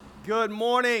Good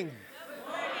morning. Good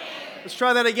morning. Let's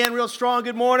try that again real strong.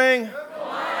 Good morning. Good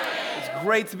morning. It's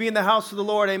great to be in the house of the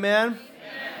Lord. Amen. Amen.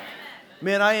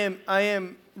 Man, I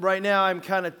am right now, I'm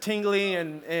kind of tingly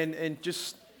and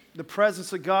just the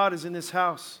presence of God is in this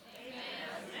house. Amen.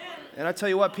 And I tell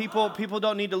you what, people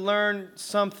don't need to learn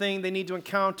something, they need to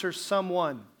encounter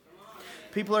someone.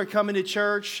 People are coming to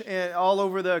church and all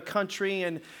over the country,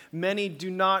 and many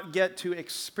do not get to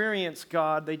experience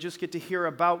God. They just get to hear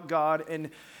about God.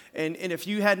 And if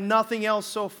you had nothing else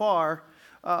so far,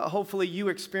 hopefully you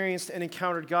experienced and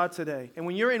encountered God today. And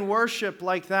when you're in worship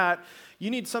like that,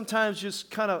 you need sometimes just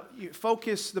kind of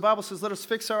focus. The Bible says, let us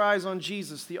fix our eyes on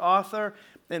Jesus, the author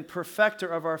and perfecter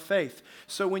of our faith.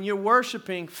 So when you're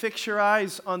worshiping, fix your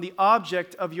eyes on the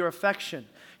object of your affection.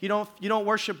 You don't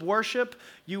worship,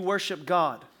 you worship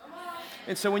God.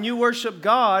 And so when you worship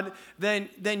God, then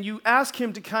you ask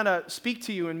Him to kind of speak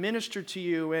to you and minister to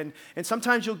you. And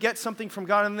sometimes you'll get something from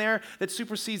God in there that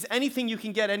supersedes anything you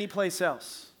can get anyplace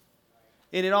else.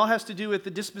 And it all has to do with the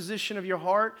disposition of your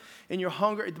heart and your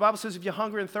hunger. The Bible says if you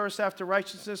hunger and thirst after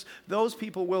righteousness, those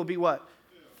people will be what?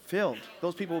 Filled.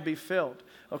 Those people will be filled.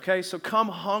 Okay, so come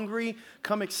hungry,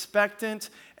 come expectant,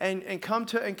 and come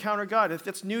to encounter God. If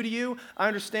that's new to you, I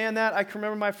understand that. I can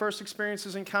remember my first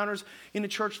experiences, encounters in a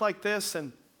church like this,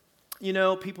 and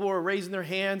people were raising their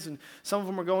hands, and some of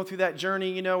them were going through that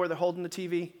journey, where they're holding the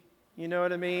TV. You know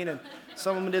what I mean? And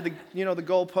some of them did the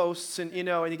goalposts, and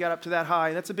you got up to that high.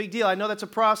 And that's a big deal. I know that's a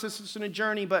process, it's a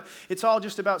journey, but it's all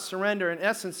just about surrender. In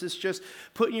essence, it's just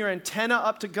putting your antenna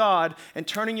up to God and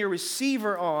turning your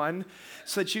receiver on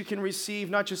so that you can receive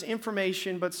not just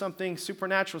information, but something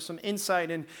supernatural, some insight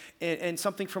and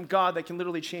something from God that can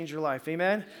literally change your life.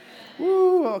 Amen?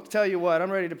 Woo, I'll tell you what,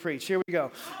 I'm ready to preach. Here we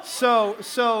go. So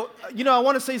I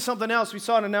want to say something else. We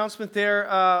saw an announcement there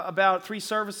about 3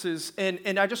 services,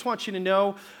 and I just want you to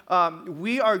know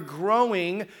we are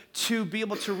growing to be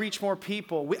able to reach more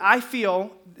people. I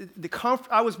feel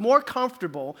I was more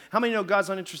comfortable. How many know God's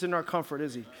not interested in our comfort,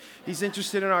 is He? He's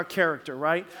interested in our character,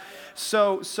 right?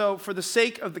 So for the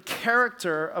sake of the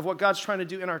character of what God's trying to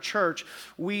do in our church,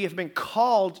 we have been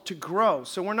called to grow.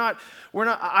 So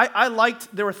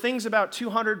there were things about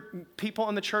 200 people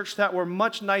in the church that were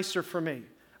much nicer for me.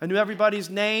 I knew everybody's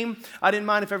name. I didn't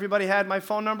mind if everybody had my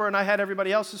phone number and I had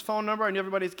everybody else's phone number. I knew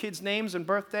everybody's kids' names and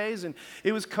birthdays, and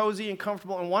it was cozy and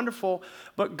comfortable and wonderful.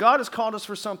 But God has called us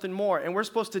for something more, and we're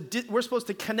supposed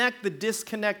to connect the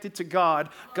disconnected to God,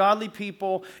 godly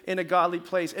people in a godly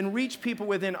place, and reach people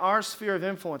within our sphere of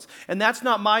influence. And that's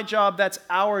not my job, that's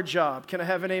our job. Can I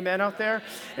have an amen out there?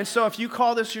 And so if you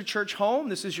call this your church home,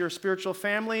 this is your spiritual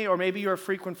family, or maybe you're a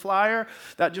frequent flyer,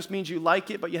 that just means you like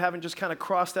it, but you haven't just kind of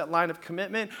crossed that line of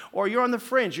commitment. Or you're on the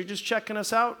fringe, you're just checking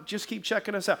us out, just keep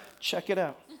checking us out. Check it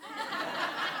out.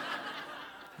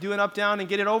 Do an up, down, and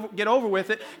get it over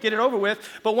with.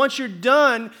 But once you're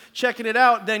done checking it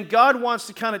out, then God wants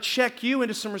to kind of check you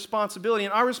into some responsibility.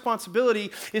 And our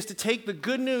responsibility is to take the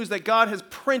good news that God has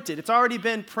printed. It's already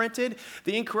been printed,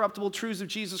 the incorruptible truths of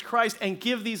Jesus Christ, and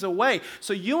give these away.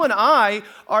 So you and I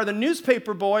are the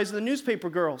newspaper boys and the newspaper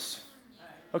girls.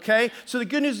 Okay? So the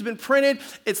good news has been printed.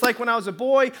 It's like when I was a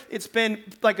boy, it's been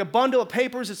like a bundle of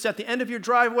papers. It's at the end of your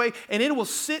driveway, and it will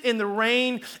sit in the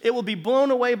rain. It will be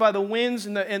blown away by the winds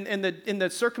and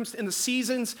the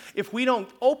seasons. If we don't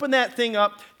open that thing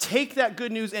up, take that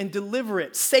good news and deliver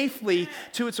it safely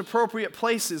to its appropriate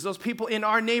places, those people in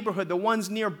our neighborhood, the ones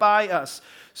nearby us.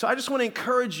 So I just want to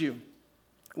encourage you.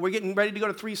 We're getting ready to go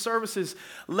to 3 services.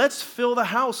 Let's fill the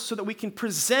house so that we can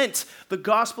present the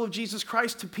gospel of Jesus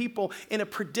Christ to people in a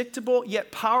predictable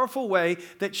yet powerful way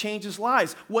that changes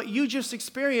lives. What you just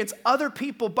experienced, other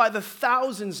people by the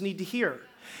thousands need to hear.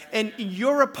 And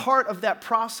you're a part of that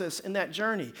process and that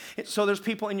journey. So there's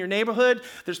people in your neighborhood,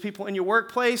 there's people in your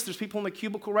workplace, there's people in the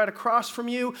cubicle right across from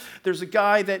you, there's a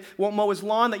guy that won't mow his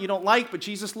lawn that you don't like, but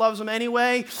Jesus loves him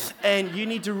anyway, and you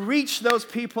need to reach those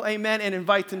people, amen, and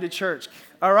invite them to church.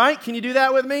 All right? Can you do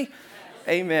that with me?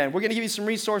 Amen. We're going to give you some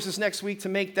resources next week to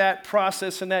make that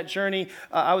process and that journey.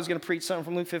 I was going to preach something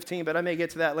from Luke 15, but I may get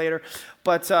to that later.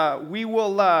 But we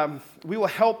will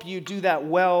help you do that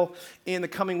well in the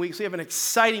coming weeks. We have an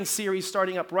exciting series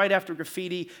starting up right after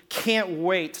Graffiti. Can't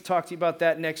wait to talk to you about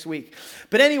that next week.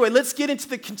 But anyway, let's get into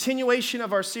the continuation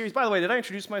of our series. By the way, did I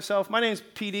introduce myself? My name's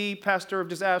PD, Pastor of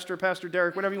Disaster, Pastor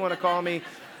Deryck, whatever you want to call me.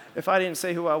 If I didn't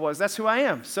say who I was, that's who I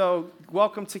am. So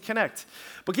welcome to Connect.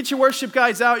 But get your worship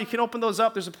guides out. You can open those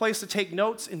up. There's a place to take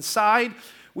notes inside.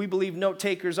 We believe note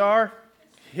takers are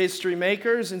history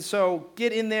makers. And so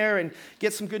get in there and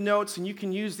get some good notes, and you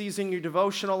can use these in your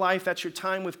devotional life. That's your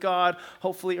time with God,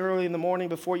 hopefully early in the morning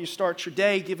before you start your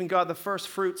day, giving God the first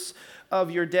fruits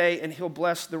of your day, and he'll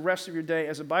bless the rest of your day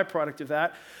as a byproduct of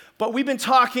that. But we've been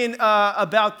talking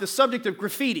about the subject of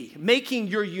graffiti, making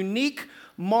your unique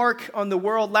mark on the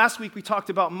world. Last week we talked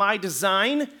about my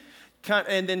design,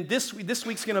 and then this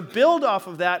week's going to build off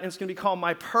of that, and it's going to be called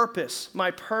my purpose.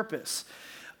 My purpose.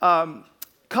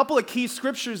 Couple of key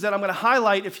scriptures that I'm going to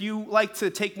highlight if you like to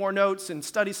take more notes and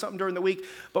study something during the week.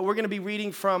 But we're going to be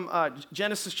reading from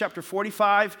Genesis chapter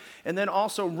 45 and then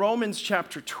also Romans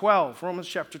chapter 12. Romans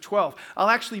chapter 12. I'll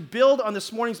actually build on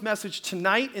this morning's message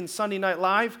tonight in Sunday Night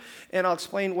Live, and I'll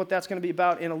explain what that's going to be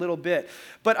about in a little bit.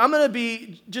 But I'm going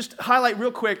to just highlight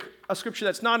real quick a scripture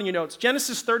that's not in your notes.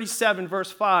 Genesis 37,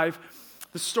 verse 5,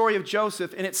 the story of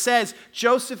Joseph. And it says,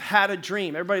 Joseph had a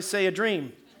dream. Everybody say a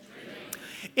dream.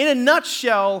 In a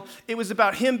nutshell, it was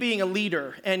about him being a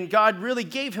leader, and God really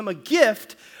gave him a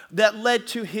gift that led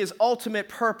to his ultimate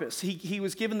purpose. He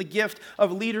was given the gift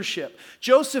of leadership.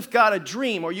 Joseph got a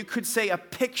dream, or you could say a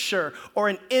picture or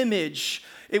an image.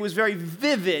 It was very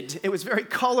vivid. It was very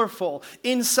colorful,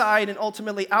 inside and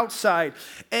ultimately outside.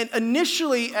 And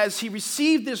initially, as he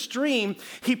received this dream,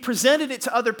 he presented it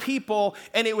to other people,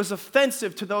 and it was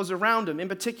offensive to those around him, in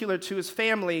particular to his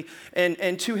family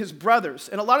and to his brothers.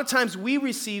 And a lot of times we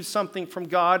receive something from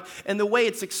God, and the way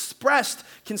it's expressed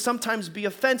can sometimes be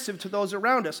offensive to those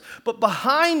around us. But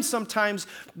behind sometimes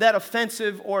that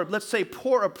offensive, or let's say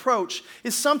poor approach,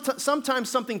 is sometimes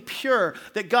something pure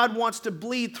that God wants to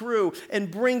bleed through and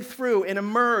bring through and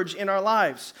emerge in our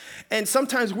lives. And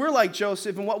sometimes we're like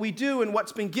Joseph, and what we do and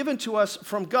what's been given to us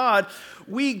from God,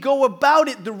 we go about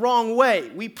it the wrong way.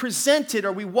 We present it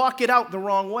or we walk it out the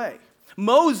wrong way.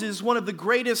 Moses, one of the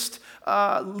greatest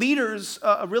leaders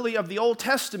really of the Old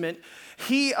Testament,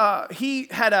 he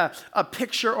had a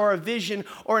picture or a vision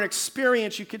or an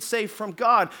experience, you could say, from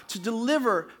God to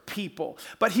deliver people.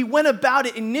 But he went about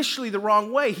it initially the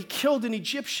wrong way. He killed an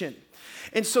Egyptian.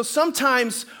 And so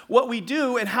sometimes what we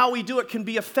do and how we do it can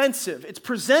be offensive. It's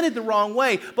presented the wrong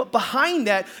way, but behind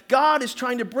that, God is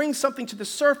trying to bring something to the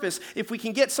surface. If we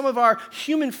can get some of our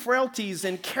human frailties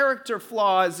and character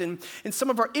flaws and some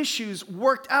of our issues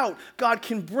worked out, God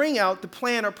can bring out the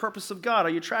plan or purpose of God. Are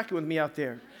you tracking with me out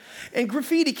there? And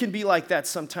graffiti can be like that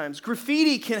sometimes.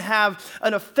 Graffiti can have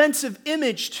an offensive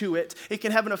image to it. It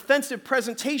can have an offensive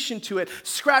presentation to it,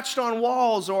 scratched on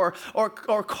walls or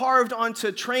carved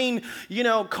onto train,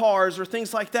 cars or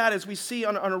things like that, as we see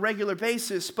on a regular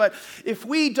basis. But if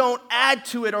we don't add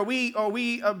to it, or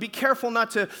we be careful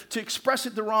not to express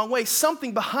it the wrong way,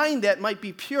 something behind that might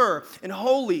be pure and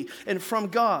holy and from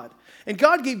God. And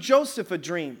God gave Joseph a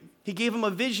dream. He gave him a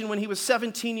vision when he was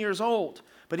 17 years old.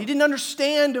 But he didn't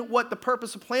understand what the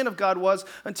purpose and plan of God was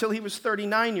until he was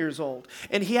 39 years old.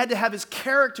 And he had to have his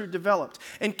character developed.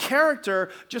 And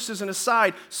character, just as an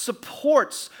aside,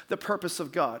 supports the purpose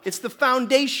of God. It's the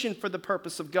foundation for the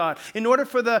purpose of God. In order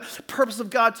for the purpose of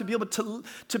God to be able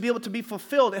to be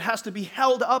fulfilled, it has to be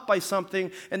held up by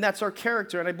something, and that's our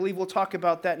character. And I believe we'll talk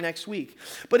about that next week.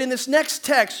 But in this next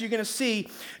text, you're going to see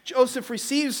Joseph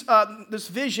receives this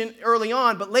vision early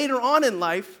on, but later on in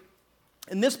life,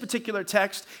 in this particular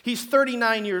text, he's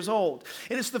 39 years old.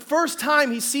 And it's the first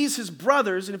time he sees his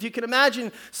brothers. And if you can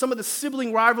imagine some of the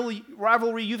sibling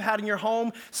rivalry you've had in your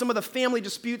home, some of the family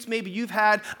disputes maybe you've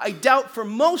had, I doubt for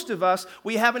most of us,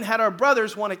 we haven't had our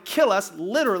brothers want to kill us,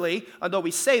 literally, although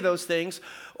we say those things,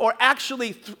 or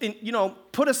actually,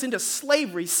 put us into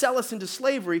slavery, sell us into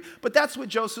slavery. But that's what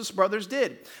Joseph's brothers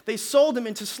did. They sold him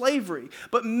into slavery.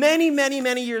 But many, many,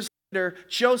 many years later,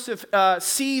 Joseph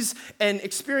sees and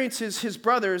experiences his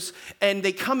brothers, and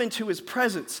they come into his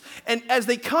presence. And as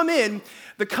they come in,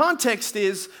 the context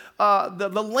is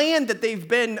the land that they've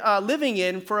been living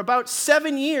in for about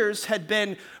 7 years had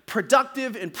been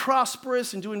productive and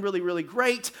prosperous and doing really, really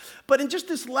great. But in just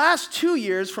this last 2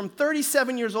 years, from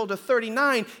 37 years old to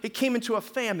 39, it came into a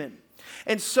famine.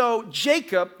 And so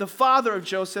Jacob, the father of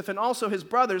Joseph, and also his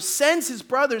brothers, sends his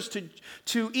brothers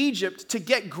to Egypt to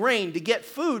get grain, to get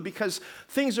food, because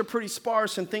things are pretty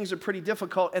sparse and things are pretty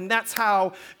difficult. And that's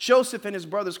how Joseph and his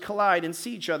brothers collide and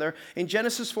see each other. In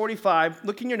Genesis 45,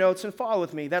 look in your notes and follow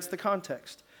with me. That's the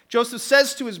context. Joseph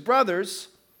says to his brothers,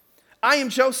 "I am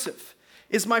Joseph.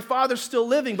 Is my father still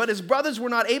living?" But his brothers were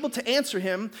not able to answer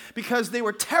him because they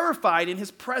were terrified in his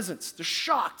presence. They're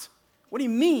shocked. "What do you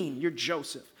mean you're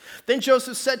Joseph?" Then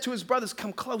Joseph said to his brothers,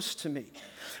 "Come close to me."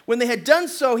 When they had done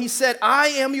so, he said, "I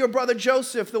am your brother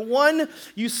Joseph, the one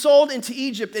you sold into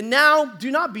Egypt. And now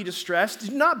do not be distressed.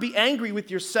 Do not be angry with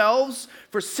yourselves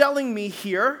for selling me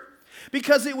here.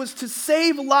 Because it was to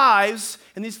save lives,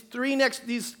 and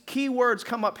these key words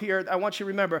come up here, I want you to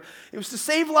remember. It was to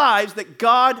save lives that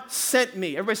God sent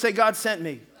me. Everybody say, God sent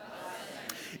me.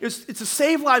 It's to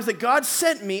save lives that God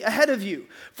sent me ahead of you.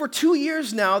 For 2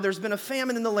 years now, there's been a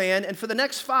famine in the land, and for the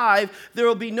next 5, there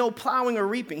will be no plowing or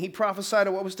reaping. He prophesied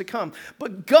of what was to come.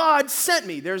 But God sent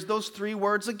me. There's those 3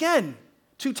 words again.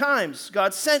 2 times,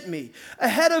 God sent me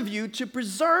ahead of you to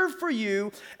preserve for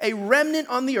you a remnant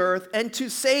on the earth and to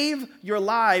save your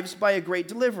lives by a great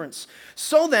deliverance.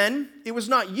 So then, it was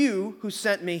not you who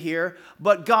sent me here,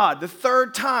 but God. The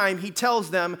 3rd time he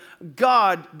tells them,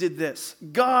 God did this.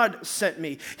 God sent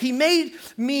me. He made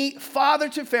me father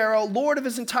to Pharaoh, lord of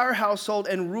his entire household,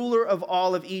 and ruler of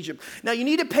all of Egypt. Now, you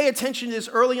need to pay attention to this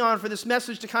early on for this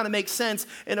message to kind of make sense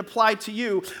and apply to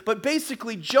you. But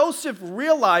basically, Joseph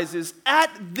realizes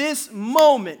at this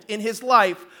moment in his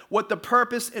life what the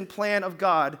purpose and plan of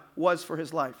God was for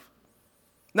his life.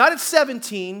 Not at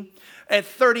 17, at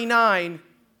 39,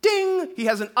 ding, he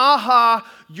has an aha,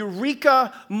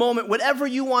 eureka moment, whatever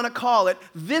you want to call it.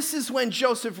 This is when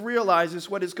Joseph realizes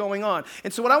what is going on.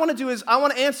 And so what I want to do is I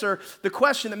want to answer the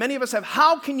question that many of us have.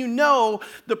 How can you know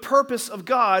the purpose of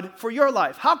God for your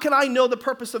life? How can I know the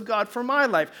purpose of God for my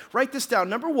life? Write this down.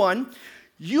 Number 1,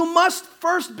 you must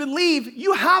first believe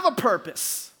you have a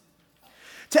purpose.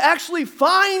 To actually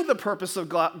find the purpose of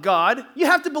God, you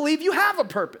have to believe you have a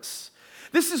purpose.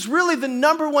 This is really the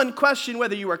number 1 question,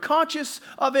 whether you are conscious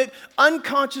of it,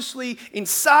 unconsciously,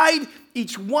 inside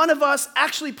each one of us,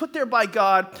 actually put there by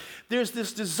God. There's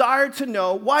this desire to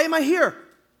know, why am I here?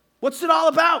 What's it all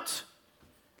about?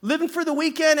 Living for the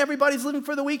weekend, everybody's living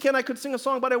for the weekend. I could sing a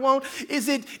song, but I won't. Is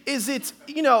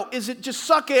it just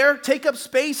suck air, take up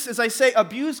space, as I say,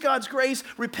 abuse God's grace,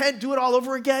 repent, do it all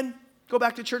over again, go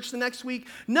back to church the next week?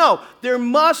 No, there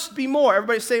must be more.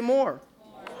 Everybody say more.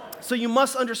 So you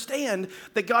must understand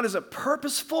that God is a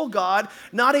purposeful God,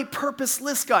 not a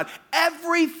purposeless God.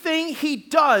 Everything he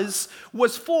does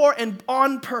was for and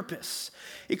on purpose.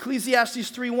 Ecclesiastes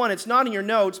 3:1, it's not in your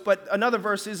notes, but another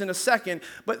verse is in a second.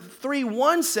 But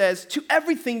 3:1 says, to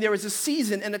everything there is a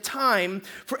season and a time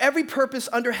for every purpose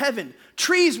under heaven.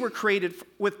 Trees were created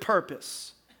with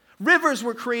purpose. Rivers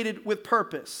were created with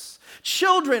purpose.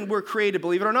 Children were created,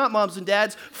 believe it or not, moms and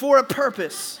dads, for a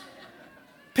purpose.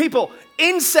 People,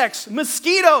 insects,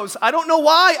 mosquitoes, I don't know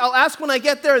why, I'll ask when I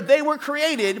get there, they were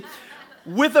created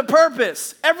with a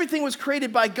purpose. Everything was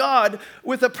created by God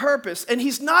with a purpose. And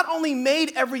he's not only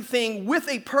made everything with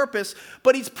a purpose,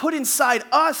 but he's put inside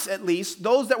us, at least,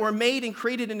 those that were made and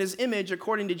created in his image,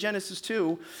 according to Genesis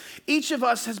 2. Each of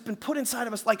us has been put inside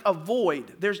of us like a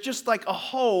void. There's just like a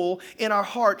hole in our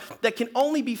heart that can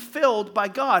only be filled by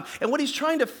God. And what he's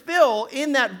trying to fill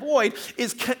in that void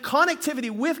is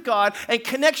connectivity with God and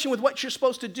connection with what you're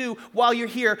supposed to do while you're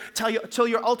here till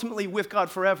you're ultimately with God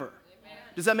forever.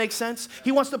 Does that make sense?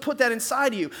 He wants to put that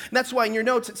inside of you. And that's why in your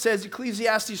notes it says,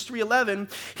 Ecclesiastes 3:11,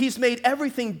 he's made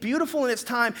everything beautiful in its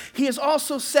time. He has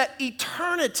also set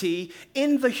eternity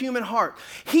in the human heart.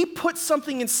 He put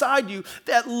something inside you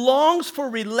that longs for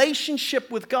relationship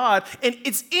with God. And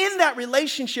it's in that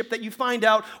relationship that you find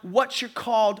out what you're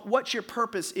called, what your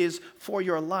purpose is for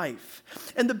your life.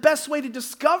 And the best way to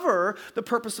discover the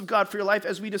purpose of God for your life,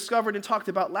 as we discovered and talked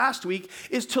about last week,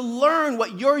 is to learn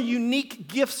what your unique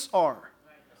gifts are.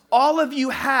 All of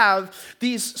you have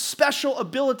these special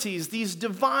abilities, these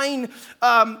divine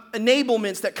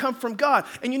enablements that come from God.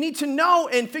 And you need to know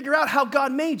and figure out how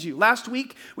God made you. Last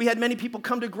week, we had many people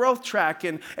come to Growth Track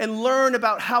and learn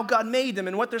about how God made them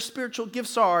and what their spiritual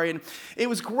gifts are. And it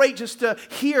was great just to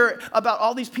hear about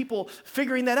all these people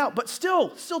figuring that out. But still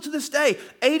to this day,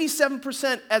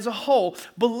 87% as a whole,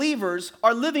 believers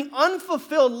are living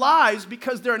unfulfilled lives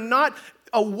because they're not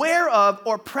aware of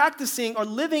or practicing or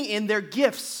living in their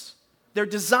gifts, their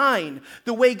design,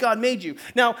 the way God made you.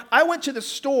 Now, I went to the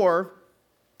store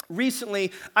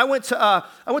recently. I went to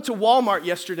Walmart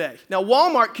yesterday. Now,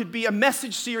 Walmart could be a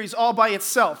message series all by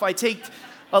itself. I take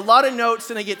a lot of notes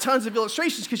and I get tons of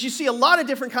illustrations because you see a lot of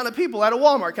different kind of people at a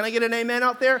Walmart. Can I get an amen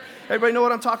out there? Everybody know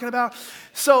what I'm talking about?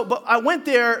 But I went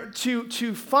there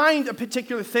to find a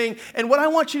particular thing, and what I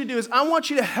want you to do is I want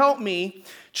you to help me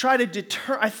try to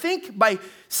I think by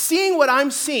seeing what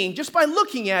I'm seeing, just by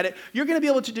looking at it, you're going to be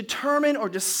able to determine or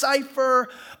decipher,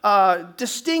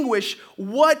 distinguish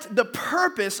what the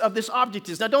purpose of this object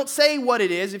is. Now, don't say what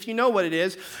it is if you know what it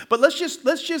is, but let's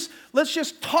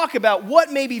just talk about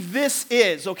what maybe this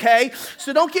is, okay?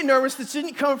 So don't get nervous. This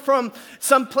didn't come from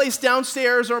some place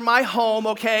downstairs or my home,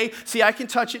 okay? See, I can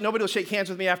touch it. Nobody will shake hands hands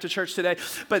with me after church today.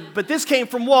 But this came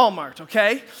from Walmart,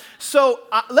 okay? So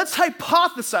let's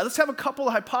hypothesize. Let's have a couple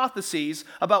of hypotheses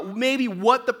about maybe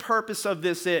what the purpose of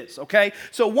this is, okay?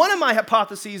 So one of my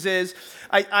hypotheses is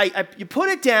you put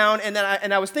it down, and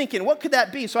then I was thinking, what could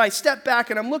that be? So I stepped back,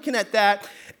 and I'm looking at that,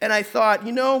 and I thought,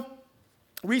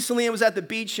 recently I was at the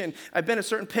beach and I've been at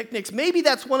certain picnics. Maybe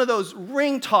that's one of those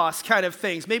ring toss kind of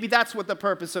things. Maybe that's what the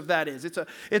purpose of that is.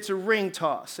 It's a ring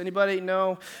toss. Anybody?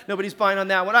 No? Nobody's buying on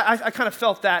that one. I kind of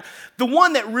felt that. The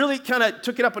one that really kind of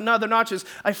took it up another notch is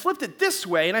I flipped it this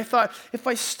way and I thought, if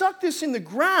I stuck this in the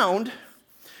ground,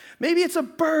 maybe it's a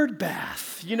bird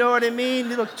bath. You know what I mean?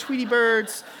 Little Tweety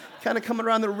birds kind of coming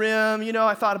around the rim.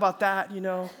 I thought about that,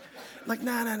 I'm like,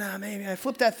 nah, maybe. I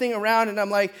flipped that thing around and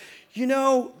I'm like,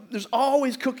 there's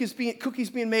always cookies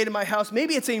being made in my house.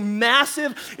 Maybe it's a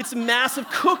massive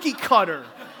cookie cutter.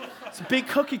 It's a big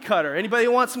cookie cutter. Anybody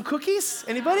want some cookies?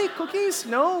 Anybody? Cookies?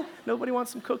 No? Nobody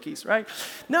wants some cookies, right?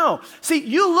 No. See,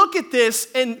 you look at this,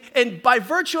 and by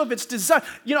virtue of its design,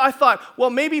 I thought, well,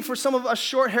 maybe for some of us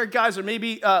short-haired guys, or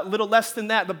maybe a little less than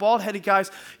that, the bald-headed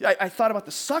guys, I thought about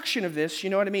the suction of this, you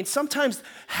know what I mean? Sometimes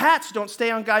hats don't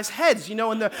stay on guys' heads,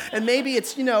 and maybe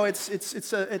it's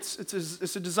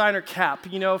a designer cap,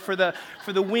 for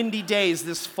the windy days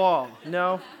this fall.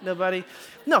 No? Nobody?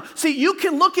 No. See, you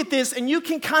can look at this and you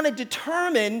can kind of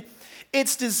determine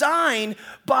its design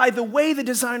by the way the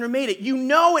designer made it.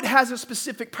 It has a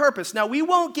specific purpose. Now, we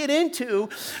won't get into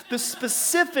the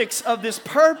specifics of this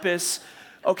purpose,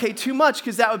 too much,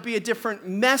 because that would be a different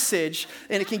message,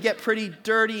 and it can get pretty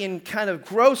dirty and kind of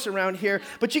gross around here.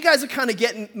 But you guys are kind of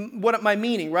getting what my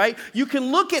meaning, right? You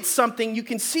can look at something, you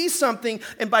can see something,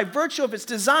 and by virtue of its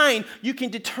design, you can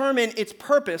determine its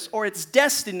purpose or its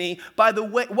destiny by the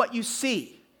way what you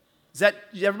see. Is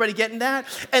everybody getting that?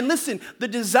 And listen, the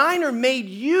designer made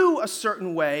you a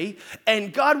certain way,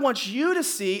 and God wants you to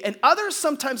see, and others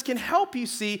sometimes can help you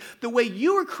see the way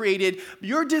you were created.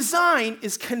 Your design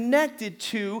is connected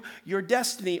to your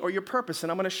destiny or your purpose,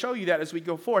 and I'm going to show you that as we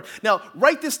go forward. Now,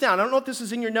 write this down. I don't know if this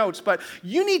is in your notes, but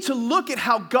you need to look at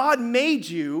how God made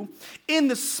you in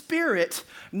the spirit,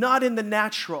 not in the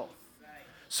natural.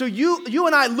 So you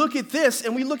and I look at this,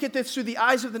 and we look at this through the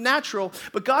eyes of the natural,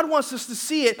 but God wants us to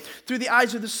see it through the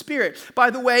eyes of the Spirit. By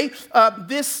the way,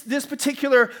 this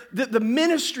particular, the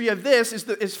ministry of this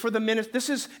is for the ministry. This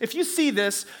is, if you see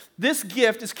this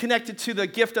gift is connected to the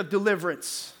gift of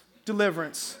deliverance.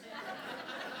 Deliverance.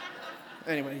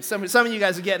 Anyway, some of you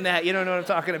guys are getting that. You don't know what I'm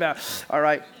talking about. All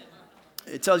right.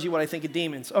 It tells you what I think of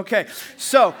demons. Okay,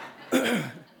 so...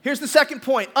 Here's the second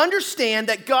point. Understand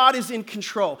that God is in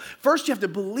control. First, you have to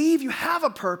believe you have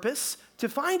a purpose to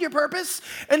find your purpose.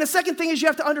 And the second thing is you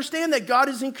have to understand that God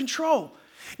is in control.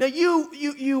 Now,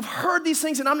 you've heard these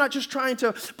things, and I'm not just trying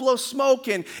to blow smoke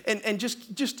and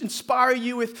just inspire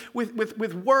you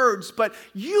with words, but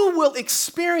you will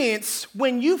experience,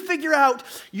 when you figure out,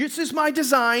 this is my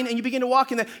design, and you begin to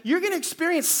walk in that, you're going to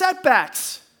experience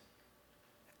setbacks.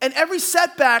 And every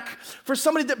setback for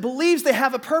somebody that believes they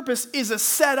have a purpose is a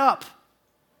setup.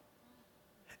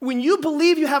 When you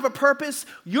believe you have a purpose,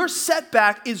 your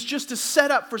setback is just a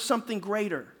setup for something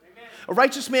greater. Amen. A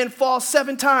righteous man falls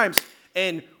 7 times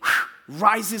and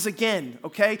rises again,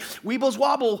 okay? Weebles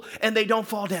wobble and they don't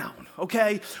fall down,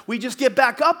 okay? We just get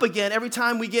back up again every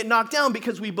time we get knocked down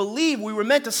because we believe we were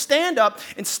meant to stand up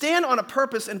and stand on a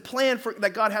purpose and plan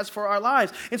that God has for our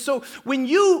lives. And so when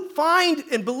you find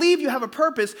and believe you have a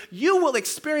purpose, you will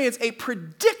experience a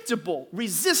predictable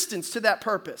resistance to that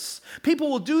purpose. People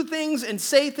will do things and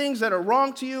say things that are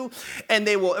wrong to you, and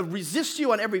they will resist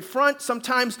you on every front.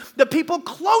 Sometimes the people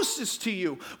closest to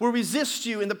you will resist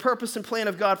you in the purpose and plan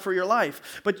of God for your life.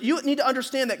 But you need to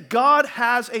understand that God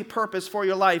has a purpose for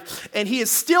your life, and He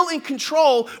is still in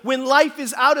control when life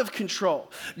is out of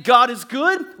control. God is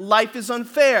good, life is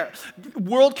unfair. The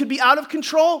world could be out of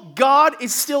control, God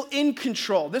is still in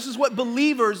control. This is what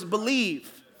believers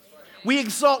believe. We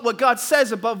exalt what God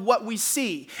says above what we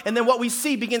see, and then what we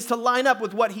see begins to line up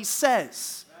with what He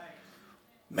says.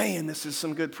 Man, this is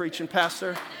some good preaching,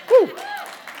 Pastor. Woo!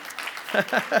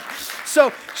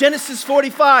 So Genesis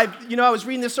 45, I was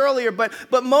reading this earlier,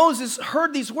 but Moses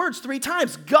heard these words 3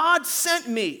 times. God sent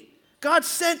me. God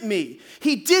sent me.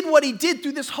 He did what He did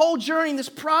through this whole journey, this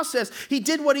process. He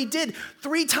did what He did.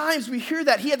 3 times we hear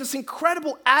that. He had this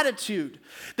incredible attitude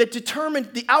that determined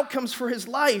the outcomes for his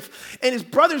life. And his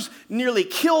brothers nearly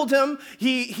killed him.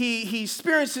 He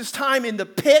experienced his time in the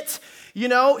pit.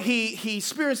 He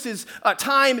experienced his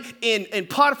time in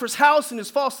Potiphar's house and is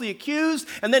falsely accused,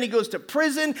 and then he goes to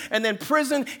prison, and then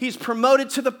prison, he's promoted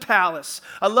to the palace.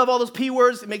 I love all those P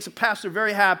words. It makes a pastor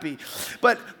very happy.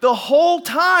 But the whole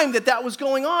time that that was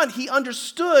going on, he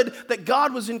understood that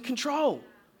God was in control.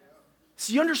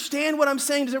 So you understand what I'm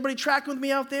saying? Does everybody track with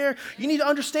me out there? You need to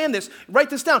understand this. Write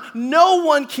this down. No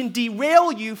one can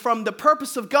derail you from the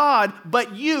purpose of God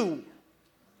but you.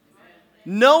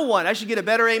 No one. I should get a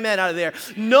better amen out of there.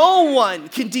 No one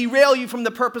can derail you from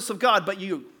the purpose of God but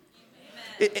you.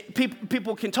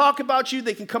 People can talk about you.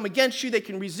 They can come against you. They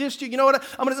can resist you. You know what?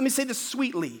 Let me say this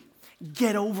sweetly.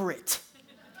 Get over it.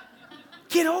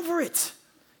 Get over it.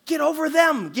 Get over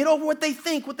them. Get over what they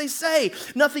think, what they say.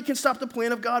 Nothing can stop the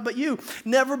plan of God but you.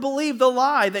 Never believe the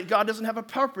lie that God doesn't have a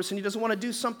purpose and he doesn't want to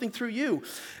do something through you.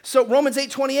 So Romans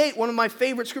 8:28, one of my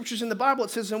favorite scriptures in the Bible, it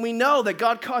says, and we know that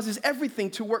God causes everything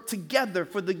to work together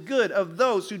for the good of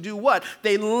those who do what?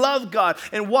 They love God.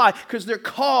 And why? Because they're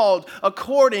called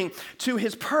according to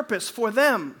his purpose for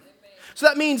them. So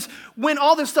that means when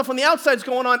all this stuff on the outside is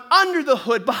going on, under the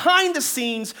hood, behind the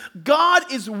scenes,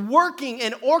 God is working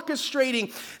and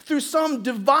orchestrating through some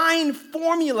divine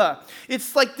formula.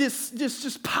 It's like this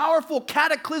just powerful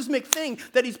cataclysmic thing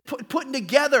that he's putting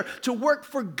together to work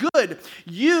for good.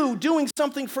 You doing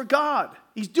something for God.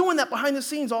 He's doing that behind the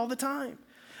scenes all the time.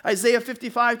 Isaiah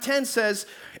 55:10 says,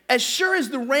 as sure as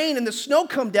the rain and the snow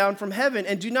come down from heaven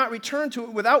and do not return to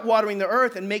it without watering the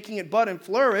earth and making it bud and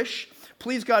flourish,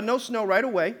 please God, no snow right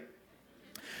away,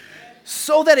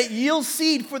 so that it yields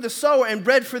seed for the sower and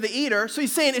bread for the eater. So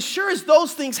he's saying, as sure as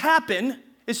those things happen,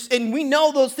 and we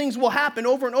know those things will happen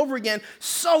over and over again,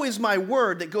 so is my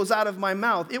word that goes out of my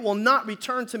mouth. It will not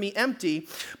return to me empty,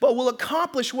 but will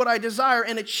accomplish what I desire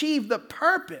and achieve the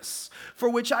purpose for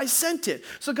which I sent it.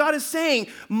 So God is saying,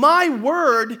 my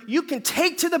word, you can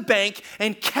take to the bank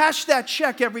and cash that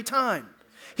check every time.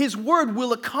 His word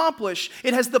will accomplish.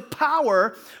 It has the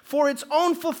power for its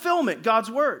own fulfillment,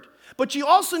 God's word. But you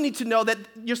also need to know that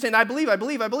you're saying, I believe.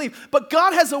 But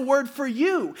God has a word for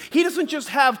you. He doesn't just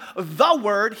have the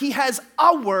word. He has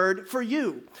a word for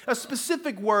you, a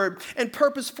specific word and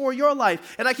purpose for your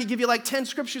life. And I could give you like 10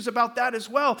 scriptures about that as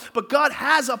well. But God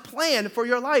has a plan for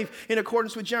your life in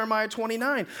accordance with Jeremiah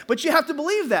 29. But you have to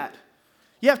believe that.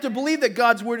 You have to believe that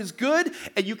God's word is good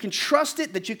and you can trust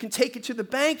it, that you can take it to the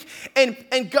bank. And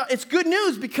God, it's good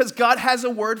news because God has a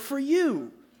word for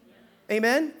you.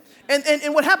 Amen?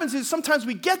 And what happens is sometimes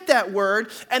we get that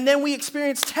word and then we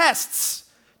experience tests,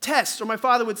 or my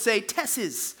father would say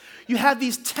tests. You have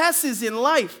these tests in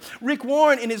life. Rick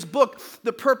Warren, in his book,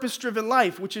 The Purpose-Driven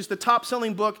Life, which is the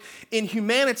top-selling book in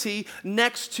humanity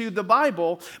next to the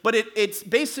Bible, but it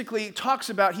basically talks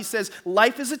about, he says,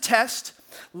 life is a test,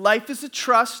 life is a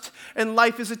trust, and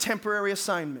life is a temporary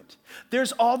assignment.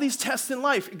 There's all these tests in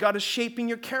life. God is shaping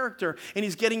your character, and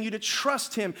he's getting you to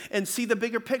trust him and see the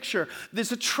bigger picture.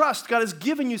 There's a trust. God has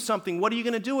given you something. What are you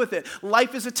going to do with it?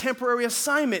 Life is a temporary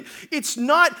assignment. It's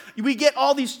not, we get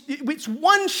all these, it's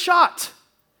one shot.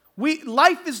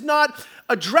 Life is not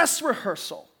a dress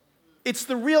rehearsal. It's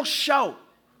the real show.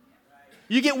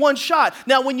 You get one shot.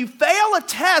 Now, when you fail a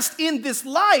test in this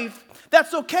life,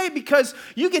 that's okay because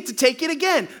you get to take it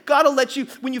again. God will let you,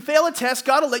 when you fail a test,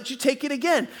 God will let you take it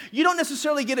again. You don't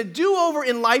necessarily get a do-over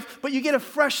in life, but you get a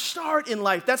fresh start in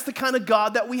life. That's the kind of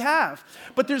God that we have.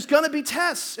 But there's going to be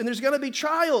tests and there's going to be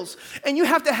trials. And you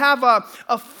have to have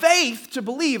a faith to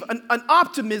believe, an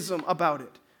optimism about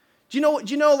it. Do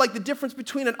you know like the difference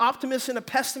between an optimist and a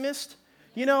pessimist?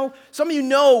 You know, some of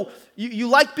you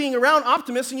like being around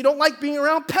optimists and you don't like being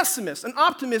around pessimists. An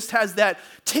optimist has that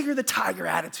Tigger the Tiger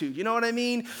attitude. You know what I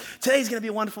mean? Today's going to be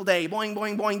a wonderful day. Boing,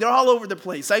 boing, boing. They're all over the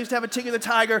place. I used to have a Tigger the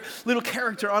Tiger little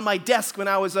character on my desk when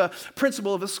I was a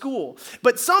principal of a school.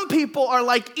 But some people are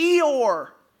like Eeyore.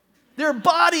 Their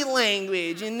body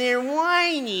language and they're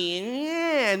whiny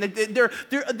and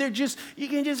they're just, you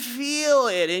can just feel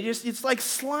it. It's like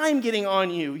slime getting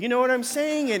on you. You know what I'm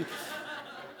saying? And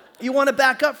you want to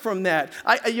back up from that.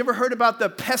 You ever heard about the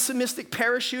pessimistic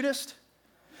parachutist?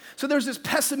 So there's this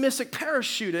pessimistic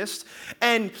parachutist,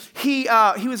 and he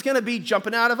was going to be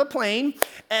jumping out of a plane,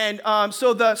 and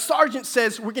so the sergeant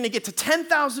says, we're going to get to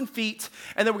 10,000 feet,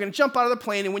 and then we're going to jump out of the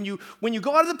plane, and when you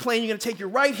go out of the plane, you're going to take your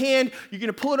right hand, you're going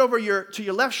to pull it over to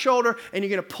your left shoulder, and you're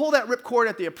going to pull that ripcord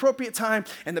at the appropriate time,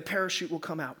 and the parachute will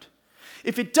come out.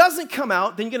 If it doesn't come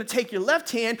out, then you're going to take your left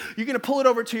hand, you're going to pull it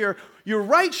over to your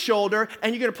right shoulder,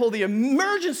 and you're going to pull the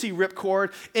emergency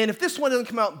ripcord, and if this one doesn't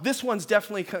come out, this one's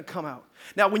definitely going to come out.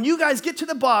 Now, when you guys get to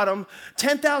the bottom,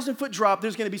 10,000-foot drop,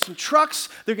 there's going to be some trucks.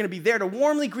 They're going to be there to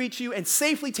warmly greet you and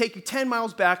safely take you 10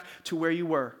 miles back to where you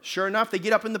were. Sure enough, they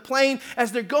get up in the plane.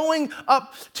 As they're going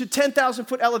up to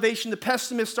 10,000-foot elevation, the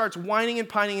pessimist starts whining and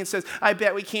pining and says, I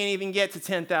bet we can't even get to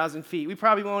 10,000 feet. We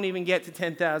probably won't even get to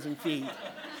 10,000 feet.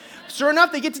 Sure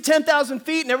enough, they get to 10,000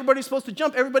 feet and everybody's supposed to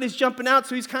jump. Everybody's jumping out,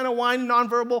 so he's kind of whining,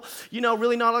 nonverbal,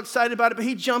 really not excited about it, but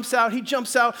he jumps out,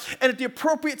 and at the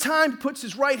appropriate time, puts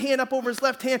his right hand up over his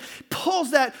left hand,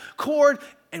 pulls that cord,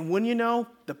 and when you know,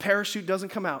 the parachute doesn't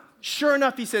come out. Sure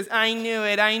enough, he says, I knew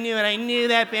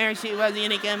that parachute wasn't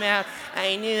going to come out.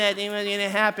 I knew that thing wasn't going to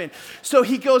happen. So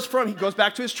he goes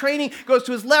back to his training, goes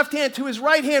to his left hand, to his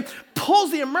right hand,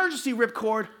 pulls the emergency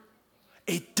ripcord.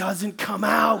 It doesn't come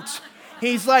out.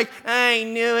 He's like, I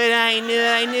knew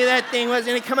that thing wasn't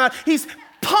going to come out. He's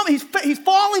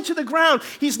falling to the ground.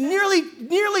 He's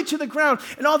nearly to the ground.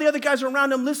 And all the other guys are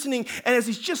around him listening. And as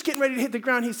he's just getting ready to hit the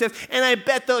ground, he says, and I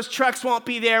bet those trucks won't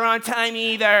be there on time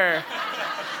either.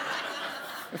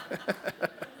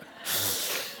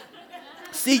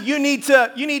 See, you need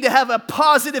to have a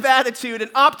positive attitude and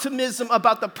optimism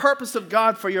about the purpose of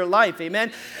God for your life.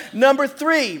 Amen. Number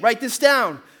 3, write this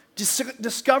down.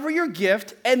 Discover your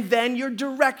gift and then your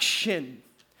direction.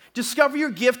 Discover your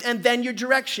gift and then your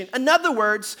direction. In other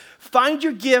words, find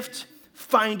your gift,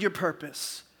 find your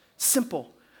purpose.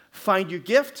 Simple. Find your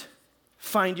gift,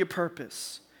 find your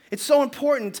purpose. It's so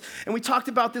important, and we talked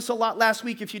about this a lot last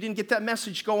week. If you didn't get that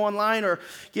message, go online or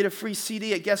get a free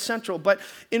CD at Guest Central. But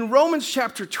in Romans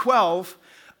chapter 12,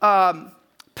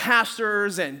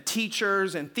 pastors and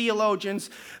teachers and theologians,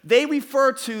 they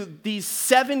refer to these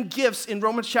 7 gifts in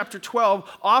Romans chapter 12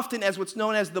 often as what's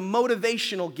known as the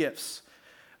motivational gifts.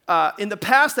 In the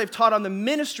past, I've taught on the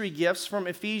ministry gifts from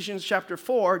Ephesians chapter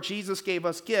 4. Jesus gave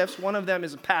us gifts. One of them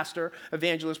is a pastor,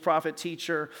 evangelist, prophet,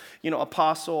 teacher,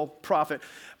 apostle, prophet.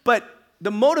 But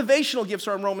the motivational gifts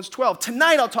are in Romans 12.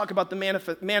 Tonight, I'll talk about the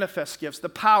manifest gifts, the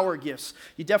power gifts.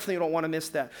 You definitely don't want to miss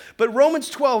that. But Romans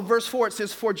 12, verse 4, it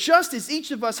says, for just as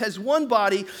each of us has one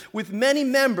body with many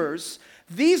members,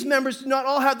 these members do not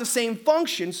all have the same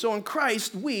function. So in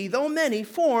Christ, we, though many,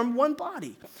 form one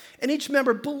body. And each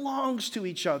member belongs to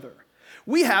each other.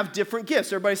 We have different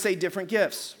gifts. Everybody say different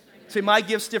gifts. Say, my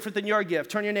gift's different than your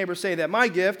gift. Turn to your neighbor, say that. My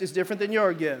gift is different than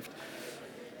your gift.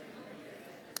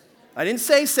 I didn't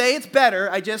say it's better.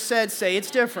 I just said say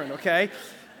it's different, okay?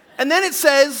 And then it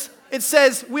says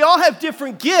we all have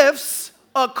different gifts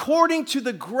according to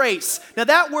the grace. Now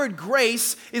that word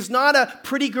grace is not a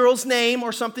pretty girl's name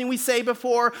or something we say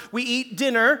before we eat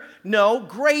dinner. No,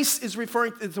 grace is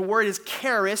referring to, the word is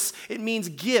charis. It means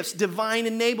gifts, divine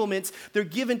enablements. They're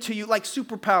given to you like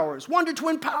superpowers. Wonder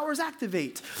Twin powers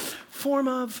activate.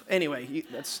 Anyway,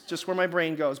 that's just where my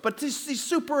brain goes. But these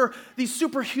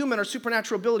superhuman or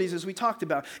supernatural abilities, as we talked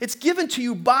about, it's given to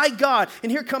you by God.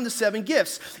 And here come the 7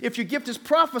 gifts. If your gift is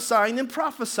prophesying, then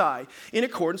prophesy in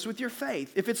accordance with your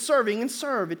faith. If it's serving, then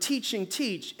serve. If teaching,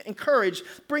 teach. Encourage,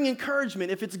 bring encouragement.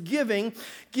 If it's giving,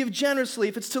 give generously.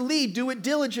 If it's to lead, do it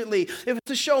diligently. If it's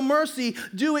to show mercy,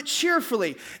 do it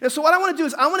cheerfully. And so what I want to do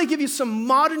is I want to give you some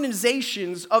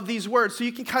modernizations of these words so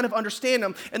you can kind of understand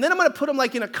them. And then I'm going to put them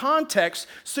like in a context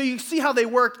so you see how they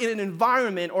work in an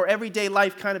environment or everyday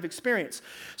life kind of experience.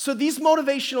 So these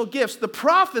motivational gifts, the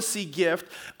prophecy gift,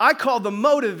 I call the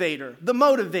motivator,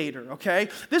 okay?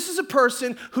 This is a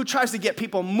person who tries to get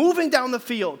people moving down the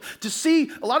field to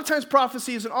see. A lot of times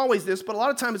prophecy isn't always this, but a lot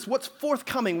of times it's what's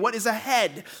forthcoming, what is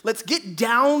ahead. Let's get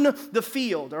down the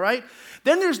field, all right?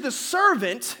 Then there's the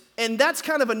servant, and that's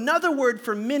kind of another word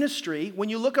for ministry. When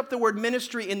you look up the word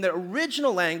ministry in the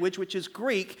original language, which is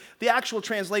Greek, the actual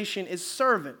translation is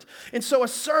servant. And so a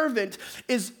servant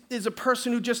is a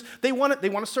person who just, they want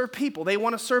to serve people. They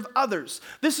want to serve others.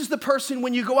 This is the person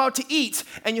when you go out to eat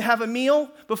and you have a meal,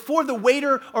 before the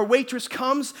waiter or waitress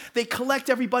comes, they collect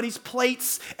everybody's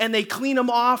plates and they clean them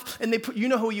off and they put, you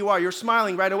know who you are. You're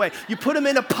smiling right away. You put them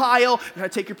in a pile. Can I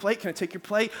take your plate? Can I take your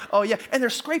plate? Oh, yeah. And they're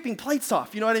scraping plates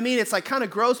off. You know what I mean? It's like kind of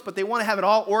gross, but they want to have it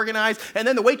all organized. And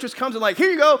then the waitress comes and like, here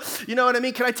you go. You know what I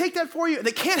mean? Can I take that for you?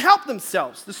 They can't help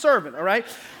themselves, the servant, all right?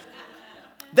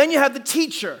 Then you have the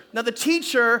teacher. Now, the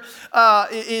teacher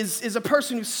is a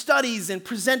person who studies and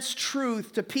presents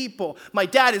truth to people. My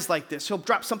dad is like this. He'll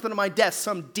drop something on my desk,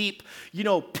 some deep,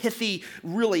 pithy,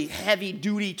 really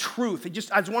heavy-duty truth. It's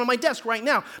one on my desk right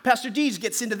now. Pastor Dees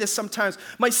gets into this sometimes.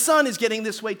 My son is getting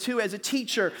this way, too, as a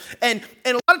teacher. And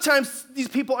a lot of times, these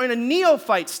people are in a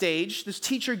neophyte stage. This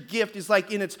teacher gift is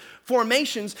like in its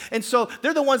formations. And so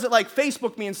they're the ones that like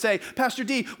Facebook me and say, Pastor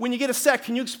D, when you get a sec,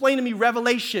 can you explain to me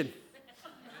Revelation?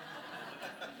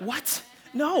 What?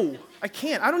 No, I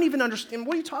can't. I don't even understand.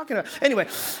 What are you talking about? Anyway,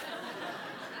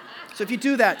 So if you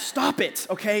do that, stop it,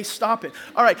 okay? Stop it.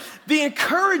 All right, the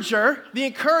encourager,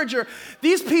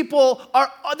 these people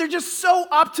they're just so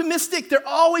optimistic. They're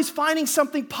always finding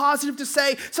something positive to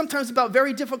say, sometimes about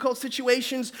very difficult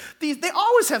situations. They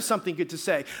always have something good to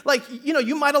say. Like,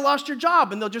 you might have lost your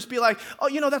job, and they'll just be like,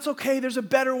 oh, that's okay, there's a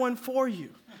better one for you.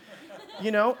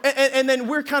 And then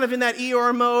we're kind of in that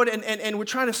Eeyore mode, and we're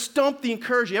trying to stump the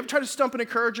encourager. You ever try to stump an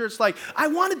encourager? It's like, I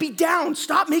want to be down.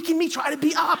 Stop making me try to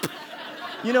be up.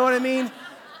 You know what I mean?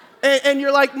 And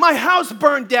you're like, my house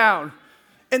burned down.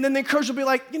 And then the encourager will be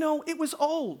like, it was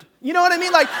old. You know what I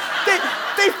mean? Like,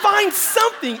 they find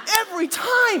something every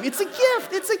time. It's a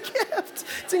gift.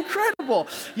 It's incredible.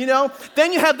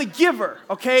 Then you have the giver,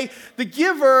 okay? The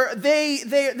giver,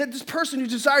 they're this person who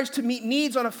desires to meet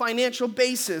needs on a financial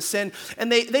basis. And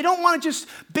they don't want to just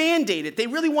Band-Aid it. They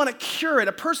really want to cure it.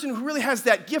 A person who really has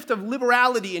that gift of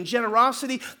liberality and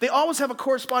generosity, they always have a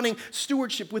corresponding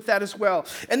stewardship with that as well.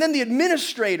 And then the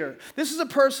administrator. This is a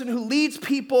person who leads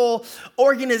people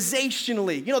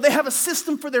organizationally. They have a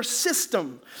system for their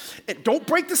system. And don't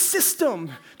break the system.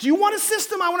 Do you want a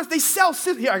system? They sell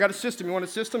systems. Here, I got a system. You want a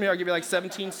system? Here, I'll give you like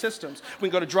 17 systems. We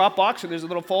can go to Dropbox, and there's a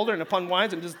little folder, and upon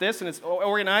wines, and just this, and it's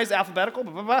organized, alphabetical,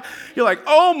 blah, blah, blah. You're like,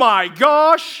 oh my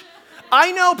gosh.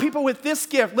 I know people with this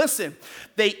gift. Listen,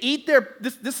 they eat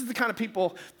this is the kind of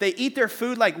people, they eat their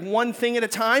food like one thing at a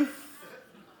time.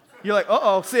 You're like,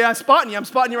 uh-oh, see, I'm spotting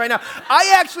you right now.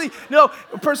 I actually know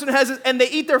a person who has it, and they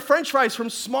eat their french fries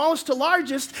from smallest to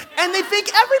largest, and they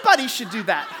think everybody should do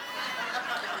that.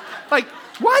 Like,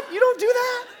 what? You don't do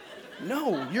that?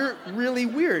 No, you're really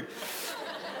weird.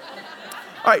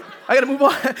 All right, I got to move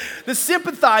on. The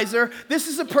sympathizer, this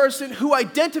is a person who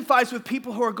identifies with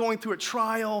people who are going through a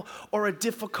trial or a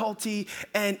difficulty,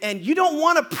 and you don't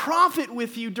want to profit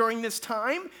with you during this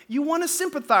time. You want a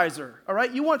sympathizer, all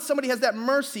right? You want somebody who has that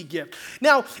mercy gift.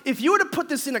 Now, if you were to put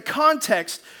this in a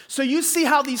context, so you see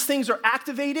how these things are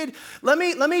activated, let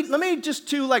me just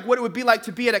do like what it would be like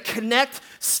to be at a Connect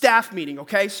staff meeting,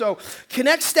 okay? So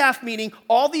Connect staff meeting,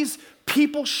 all these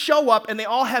people show up, and they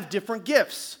all have different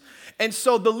gifts. And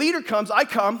so the leader comes, I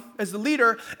come as the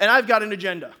leader, and I've got an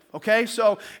agenda, okay?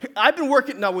 So I've been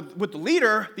working, now with the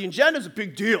leader, the agenda is a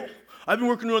big deal. I've been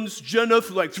working on this agenda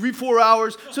for like 3-4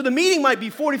 hours. So the meeting might be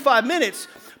 45 minutes,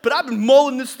 but I've been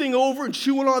mulling this thing over and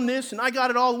chewing on this, and I got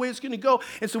it all the way it's going to go.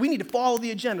 And so we need to follow the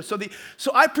agenda. So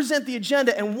I present the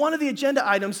agenda, and one of the agenda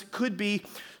items could be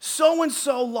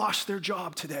so-and-so lost their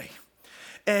job today,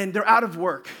 and they're out of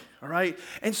work, all right?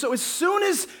 And so as soon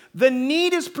as the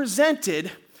need is presented,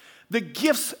 the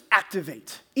gifts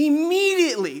activate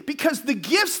immediately, because the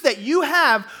gifts that you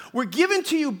have were given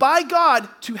to you by God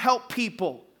to help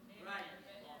people.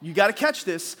 You got to catch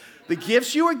this. The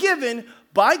gifts you were given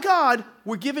by God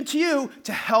were given to you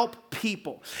to help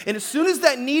people. And as soon as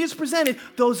that need is presented,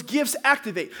 those gifts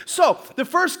activate. So the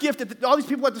first gift, all these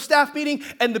people at the staff meeting,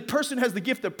 and the person has the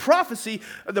gift of prophecy,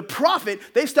 the prophet,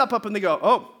 they step up and they go,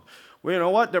 oh, well, you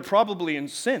know what? They're probably in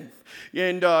sin.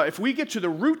 And if we get to the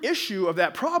root issue of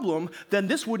that problem, then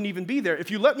this wouldn't even be there.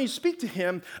 If you let me speak to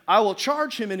him, I will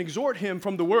charge him and exhort him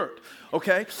from the word.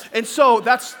 Okay? And so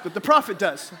that's what the prophet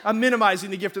does. I'm minimizing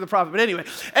the gift of the prophet. But anyway.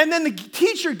 And then the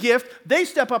teacher gift, they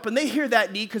step up and they hear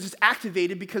that need because it's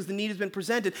activated, because the need has been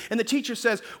presented. And the teacher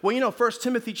says, well, 1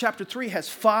 Timothy chapter 3 has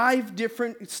 5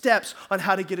 different steps on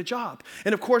how to get a job.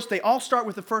 And of course, they all start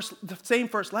with the same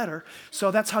first letter.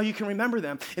 So that's how you can remember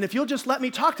them. And if you'll just let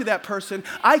me talk to that person,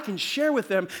 I can share with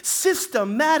them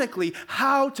systematically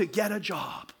how to get a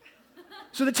job.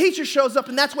 So the teacher shows up,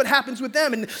 and that's what happens with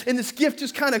them, and this gift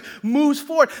just kind of moves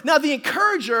forward. Now, the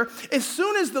encourager, as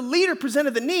soon as the leader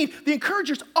presented the need, the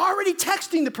encourager's already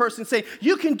texting the person saying,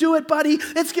 you can do it, buddy.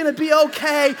 It's going to be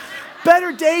okay.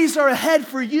 Better days are ahead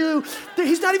for you.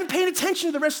 He's not even paying attention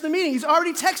to the rest of the meeting. He's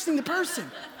already texting the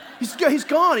person. He's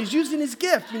gone. He's using his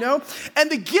gift, And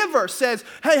the giver says,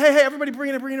 hey, everybody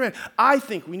bring it in. I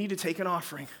think we need to take an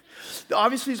offering.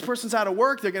 Obviously, this person's out of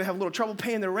work. They're going to have a little trouble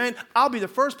paying their rent. I'll be the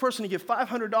first person to give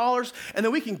 $500, and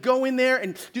then we can go in there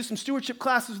and do some stewardship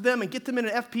classes with them and get them in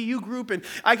an FPU group, and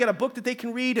I got a book that they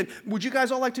can read, and would you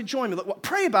guys all like to join me?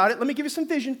 Pray about it. Let me give you some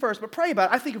vision first, but pray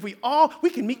about it. I think if we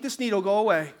can make this needle go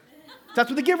away. That's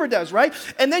what the giver does, right?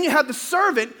 And then you have the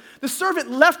servant. The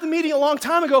servant left the meeting a long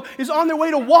time ago, is on their way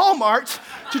to Walmart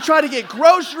to try to get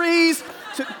groceries,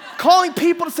 to calling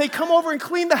people to say, come over and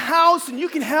clean the house, and you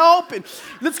can help, and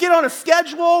let's get on a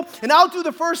schedule, and I'll do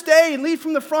the first day and lead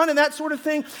from the front and that sort of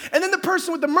thing. And then the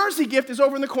person with the mercy gift is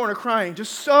over in the corner crying,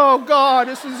 just, oh, God,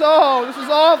 this is awful.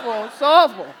 It's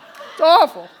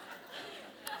awful.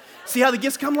 See how the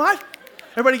gifts come alive?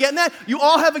 Everybody getting that? You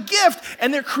all have a gift,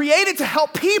 and they're created to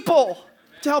help people.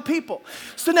 To help people.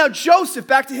 So now Joseph,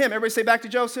 back to him. Everybody say back to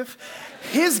Joseph.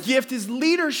 His gift is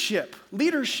leadership.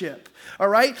 Leadership. All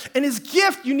right? And his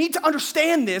gift, you need to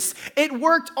understand this. It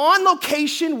worked on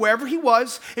location wherever he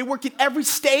was. It worked at every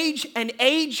stage and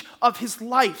age of his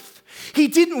life. He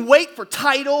didn't wait for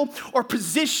title or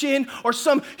position or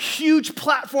some huge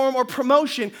platform or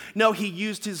promotion. No, he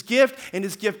used his gift, and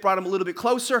his gift brought him a little bit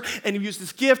closer, and he used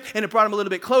his gift, and it brought him a little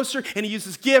bit closer, and he used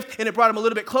his gift, and it brought him a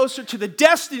little bit closer to the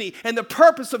destiny and the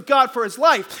purpose of God for his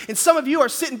life. And some of you are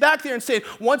sitting back there and saying,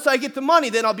 once I get the money,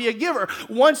 then I'll be a giver.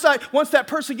 Once that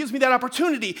person gives me that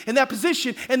opportunity and that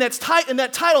position and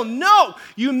that title. No,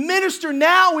 you minister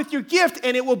now with your gift,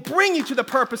 and it will bring you to the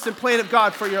purpose and plan of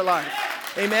God for your life.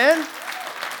 Amen?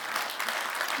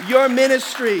 Your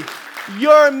ministry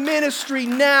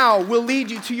now will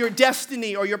lead you to your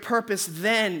destiny or your purpose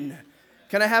then.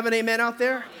 Can I have an amen out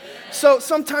there? So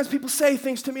sometimes people say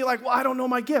things to me like, well, I don't know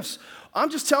my gifts. I'm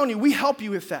just telling you, we help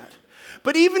you with that.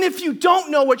 But even if you don't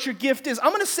know what your gift is, I'm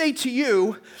going to say to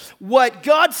you what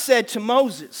God said to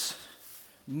Moses.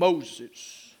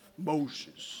 Moses.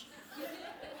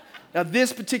 Now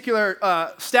this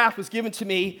particular staff was given to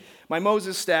me, my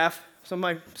Moses staff. Some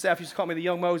of my staff used to call me the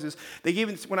young Moses. They gave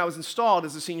it when I was installed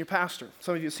as a senior pastor.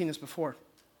 Some of you have seen this before.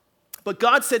 But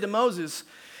God said to Moses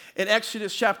in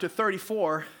Exodus chapter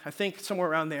 34, I think somewhere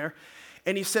around there,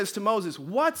 and he says to Moses,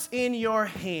 what's in your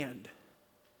hand?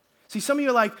 See, some of you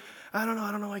are like, I don't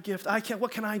know my gift.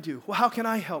 What can I do? Well, how can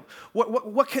I help?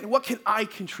 What can I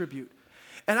contribute?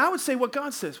 And I would say what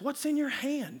God says, what's in your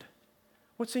hand?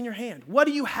 What's in your hand? What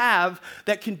do you have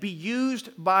that can be used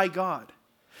by God?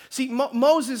 See,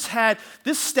 Moses had,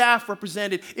 this staff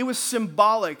represented, it was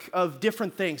symbolic of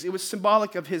different things. It was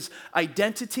symbolic of his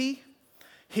identity,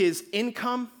 his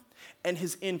income, and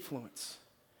his influence.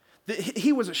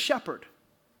 He was a shepherd.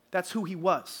 That's who he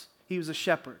was. He was a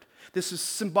shepherd. This is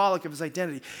symbolic of his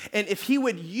identity. And if he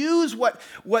would use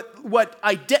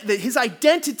his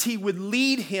identity would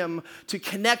lead him to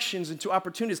connections and to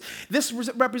opportunities. This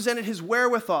represented his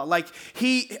wherewithal. Like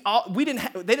they didn't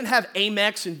have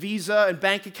Amex and Visa and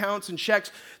bank accounts and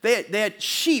checks. They had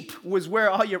sheep was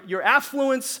where all your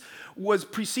affluence was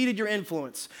preceded your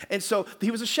influence. And so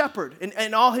he was a shepherd,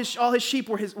 and all his sheep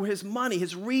were his money,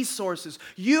 his resources.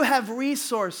 You have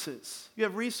resources. You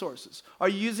have resources. Are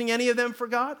you using any of them for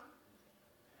God?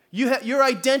 Your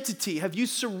identity, have you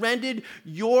surrendered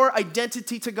your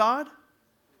identity to God?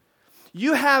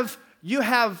 You have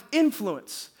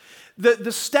influence.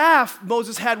 The staff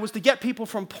Moses had was to get people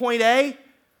from point A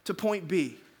to point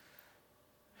B.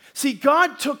 See,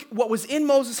 God took what was in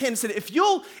Moses' hand and said,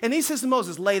 and he says to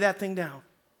Moses, lay that thing down.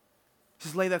 He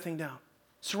says, lay that thing down.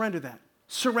 Surrender that.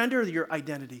 Surrender your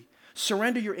identity.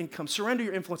 Surrender your income. Surrender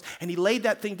your influence. And he laid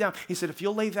that thing down. He said, if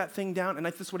you'll lay that thing down, and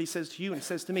that's what he says to you and he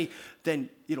says to me, then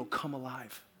it'll come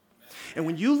alive. And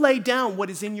when you lay down what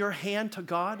is in your hand to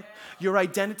God, your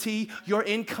identity, your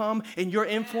income, and your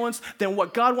influence, then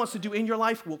what God wants to do in your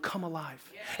life will come alive.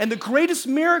 And the greatest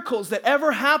miracles that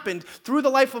ever happened through the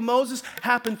life of Moses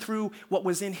happened through what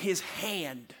was in his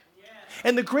hand.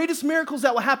 And the greatest miracles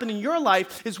that will happen in your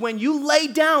life is when you lay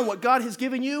down what God has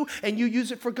given you and you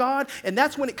use it for God, and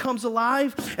that's when it comes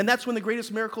alive, and that's when the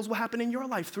greatest miracles will happen in your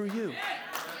life through you.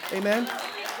 Amen?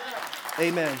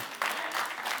 Amen.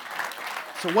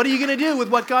 So what are you going to do with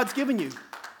what God's given you?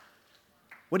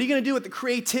 What are you going to do with the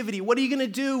creativity? What are you going to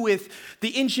do with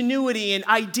the ingenuity and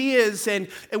ideas? And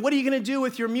what are you going to do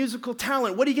with your musical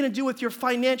talent? What are you going to do with your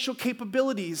financial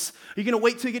capabilities? Are you going to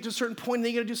wait till you get to a certain point and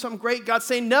then you're going to do something great? God's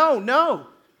saying, no.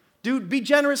 Dude, be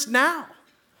generous now.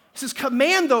 He says,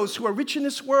 command those who are rich in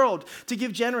this world to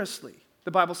give generously. The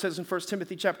Bible says in 1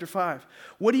 Timothy chapter 5.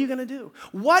 What are you going to do?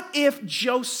 What if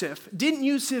Joseph didn't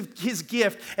use his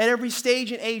gift at every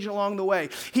stage and age along the way?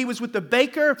 He was with the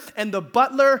baker and the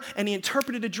butler, and he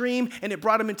interpreted a dream, and it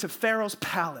brought him into Pharaoh's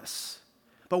palace.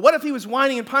 But what if he was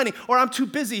whining and pining, or I'm too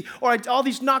busy, or all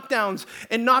these knockdowns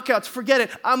and knockouts, forget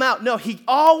it, I'm out. No, he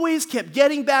always kept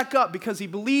getting back up because he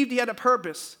believed he had a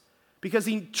purpose. Because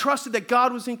he trusted that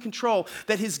God was in control,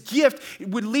 that his gift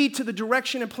would lead to the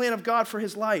direction and plan of God for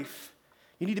his life.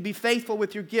 You need to be faithful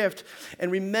with your gift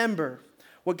and remember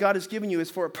what God has given you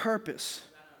is for a purpose.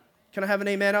 Can I have an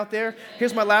amen out there?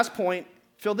 Here's my last point.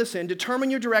 Fill this in. Determine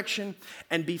your direction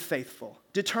and be faithful.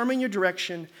 Determine your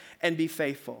direction and be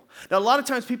faithful. Now, a lot of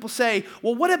times people say,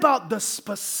 well, what about the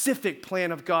specific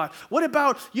plan of God? What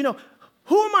about,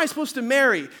 who am I supposed to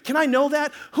marry? Can I know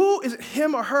that? Who is it,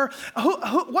 him or her?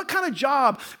 What kind of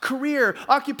job, career,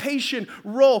 occupation,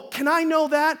 role? Can I know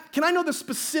that? Can I know the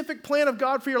specific plan of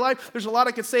God for your life? There's a lot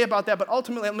I could say about that, but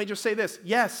ultimately, let me just say this.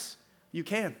 Yes, you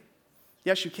can.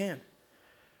 Yes, you can.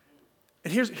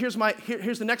 And here's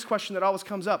the next question that always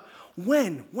comes up.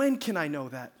 When? When can I know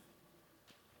that?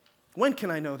 When can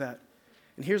I know that?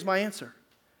 And here's my answer.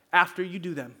 After you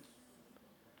do them.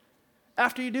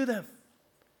 After you do them.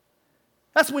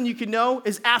 That's when you can know,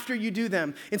 is after you do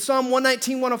them. In Psalm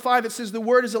 119, 105, it says, the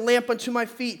word is a lamp unto my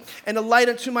feet and a light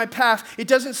unto my path. It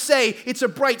doesn't say it's a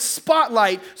bright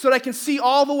spotlight so that I can see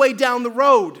all the way down the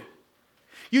road.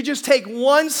 You just take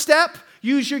one step,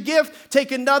 use your gift,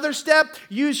 take another step,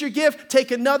 use your gift,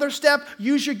 take another step,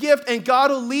 use your gift, and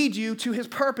God will lead you to his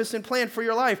purpose and plan for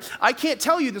your life. I can't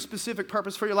tell you the specific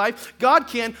purpose for your life. God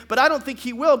can, but I don't think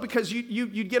he will, because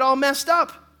you'd get all messed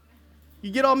up.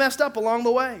 You get all messed up along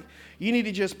the way. You need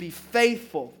to just be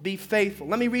faithful. Be faithful.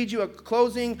 Let me read you a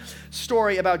closing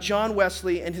story about John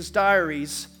Wesley and his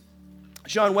diaries.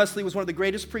 John Wesley was one of the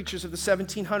greatest preachers of the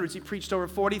 1700s. He preached over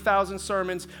 40,000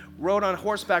 sermons, rode on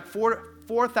horseback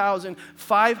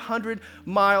 4,500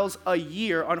 miles a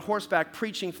year on horseback,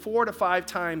 preaching 4 to 5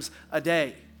 times a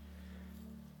day.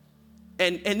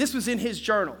 And this was in his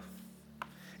journal.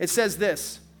 It says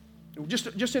this.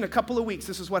 Just in a couple of weeks,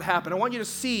 this is what happened. I want you to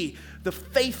see the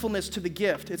faithfulness to the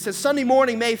gift. It says, Sunday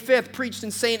morning, May 5th, preached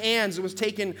in St. Anne's.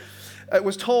 It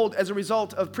was told as a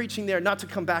result of preaching there not to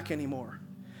come back anymore.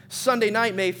 Sunday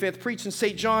night, May 5th, preached in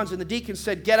St. John's, and the deacon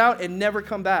said, get out and never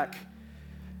come back.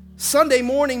 Sunday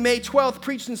morning, May 12th,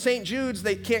 preached in St. Jude's.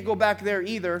 They can't go back there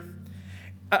either.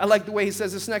 I like the way he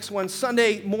says this next one.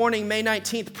 Sunday morning, May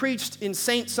 19th, preached in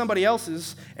St. somebody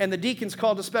else's, and the deacons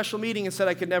called a special meeting and said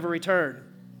I could never return.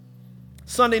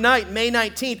 Sunday night, May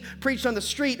 19th, preached on the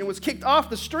street and was kicked off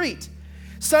the street.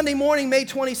 Sunday morning, May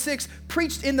 26th,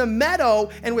 preached in the meadow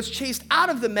and was chased out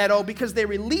of the meadow because they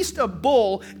released a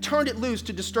bull, turned it loose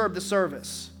to disturb the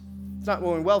service. It's not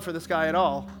going well for this guy at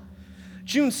all.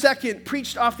 June 2nd,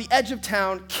 preached off the edge of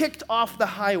town, kicked off the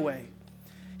highway.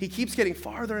 He keeps getting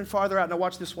farther and farther out. Now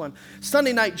watch this one.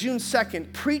 Sunday night, June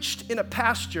 2nd, preached in a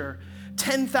pasture.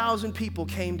 10,000 people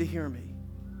came to hear me.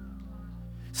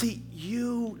 See,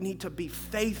 you need to be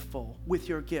faithful with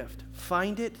your gift.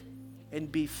 Find it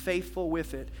and be faithful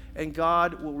with it, and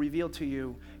God will reveal to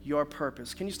you your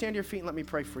purpose. Can you stand to your feet and let me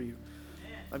pray for you?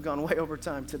 I've gone way over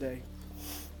time today.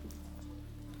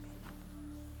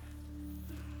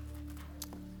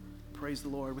 Praise the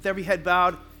Lord. With every head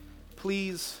bowed,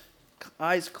 please,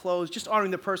 eyes closed, just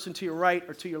honoring the person to your right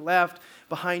or to your left,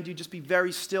 behind you. Just be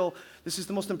very still. This is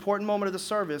the most important moment of the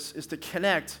service, is to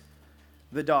connect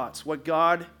the dots. What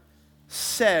God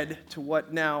said to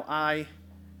what now I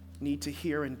need to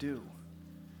hear and do.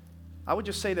 I would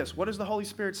just say this. What is the Holy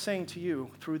Spirit saying to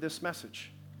you through this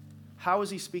message? How is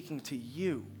he speaking to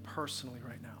you personally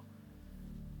right now?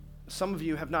 Some of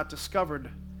you have not discovered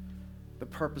the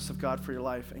purpose of God for your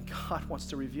life, and God wants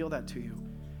to reveal that to you.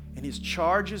 And his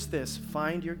charge is this: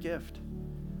 find your gift.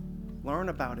 Learn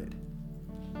about it.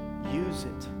 Use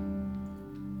it.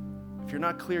 If you're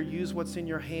not clear, use what's in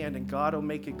your hand, and God will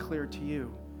make it clear to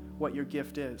you what your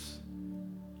gift is.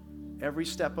 Every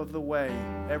step of the way,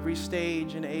 every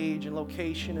stage and age and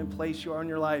location and place you are in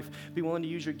your life, be willing to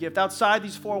use your gift. Outside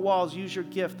these 4 walls, use your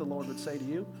gift, the Lord would say to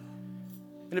you.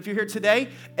 And if you're here today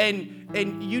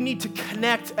and you need to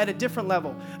connect at a different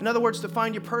level, in other words, to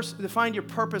find your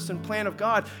purpose and plan of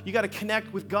God, you got to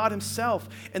connect with God himself.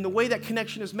 And the way that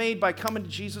connection is made by coming to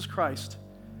Jesus Christ,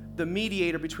 the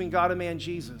mediator between God and man,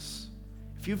 Jesus.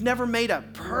 If you've never made a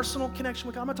personal connection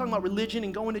with God, I'm not talking about religion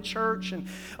and going to church and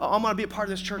I'm going to be a part of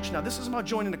this church now. This is about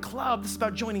joining a club. This is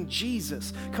about joining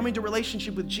Jesus, coming to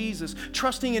relationship with Jesus,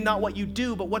 trusting in not what you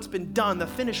do, but what's been done, the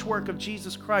finished work of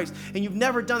Jesus Christ. And you've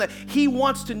never done that. He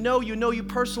wants to know you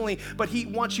personally, but he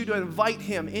wants you to invite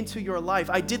him into your life.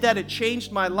 I did that. It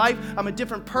changed my life. I'm a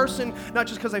different person, not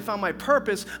just because I found my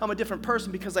purpose. I'm a different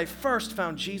person because I first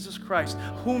found Jesus Christ,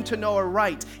 whom to know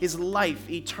aright is life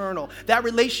eternal. That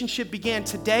relationship began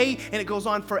today, and it goes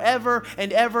on forever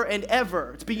and ever and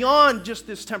ever. It's beyond just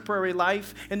this temporary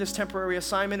life and this temporary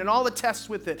assignment and all the tests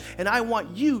with it. And I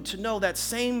want you to know that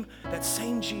same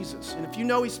Jesus. And if you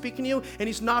know he's speaking to you and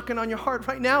he's knocking on your heart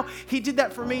right now, he did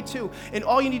that for me too. And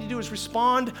all you need to do is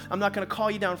respond. I'm not going to call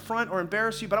you down front or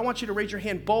embarrass you, but I want you to raise your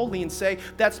hand boldly and say,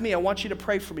 that's me. I want you to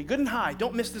pray for me. Good and high.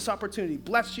 Don't miss this opportunity.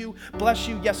 Bless you. Bless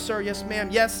you. Yes, sir. Yes, ma'am.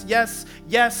 Yes, yes,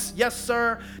 yes, yes,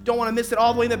 sir. Don't want to miss it.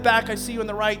 All the way in the back, I see you on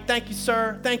the right. Thank you, sir.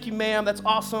 Thank you, ma'am. That's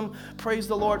awesome. Praise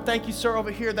the Lord. Thank you, sir,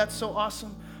 over here. That's so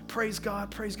awesome. Praise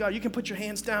God. Praise God. You can put your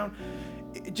hands down.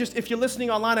 Just if you're listening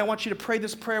online, I want you to pray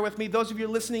this prayer with me. Those of you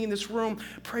listening in this room,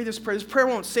 pray this prayer. This prayer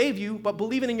won't save you, but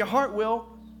believe it in your heart will.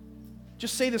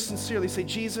 Just say this sincerely. Say,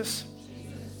 Jesus,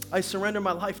 I surrender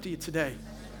my life to you today.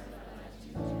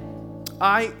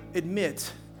 I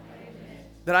admit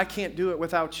that I can't do it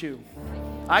without you.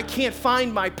 I can't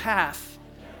find my path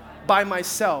by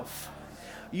myself.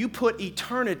 You put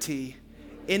eternity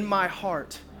in my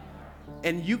heart,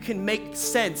 and you can make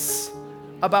sense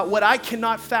about what I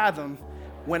cannot fathom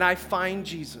when I find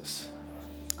Jesus.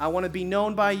 I want to be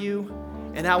known by you,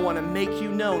 and I want to make you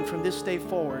known from this day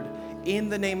forward in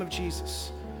the name of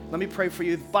Jesus. Let me pray for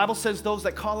you. The Bible says those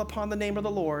that call upon the name of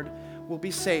the Lord will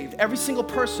be saved. Every single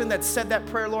person that said that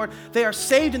prayer, Lord, they are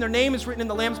saved and their name is written in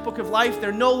the Lamb's Book of Life.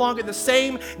 They're no longer the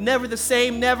same, never the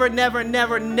same, never, never,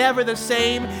 never, never the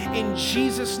same, in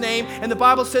Jesus' name. And the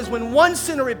Bible says when one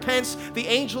sinner repents, the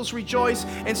angels rejoice.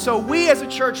 And so we as a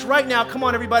church right now, come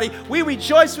on everybody, we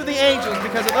rejoice with the angels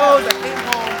because of those that came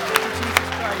home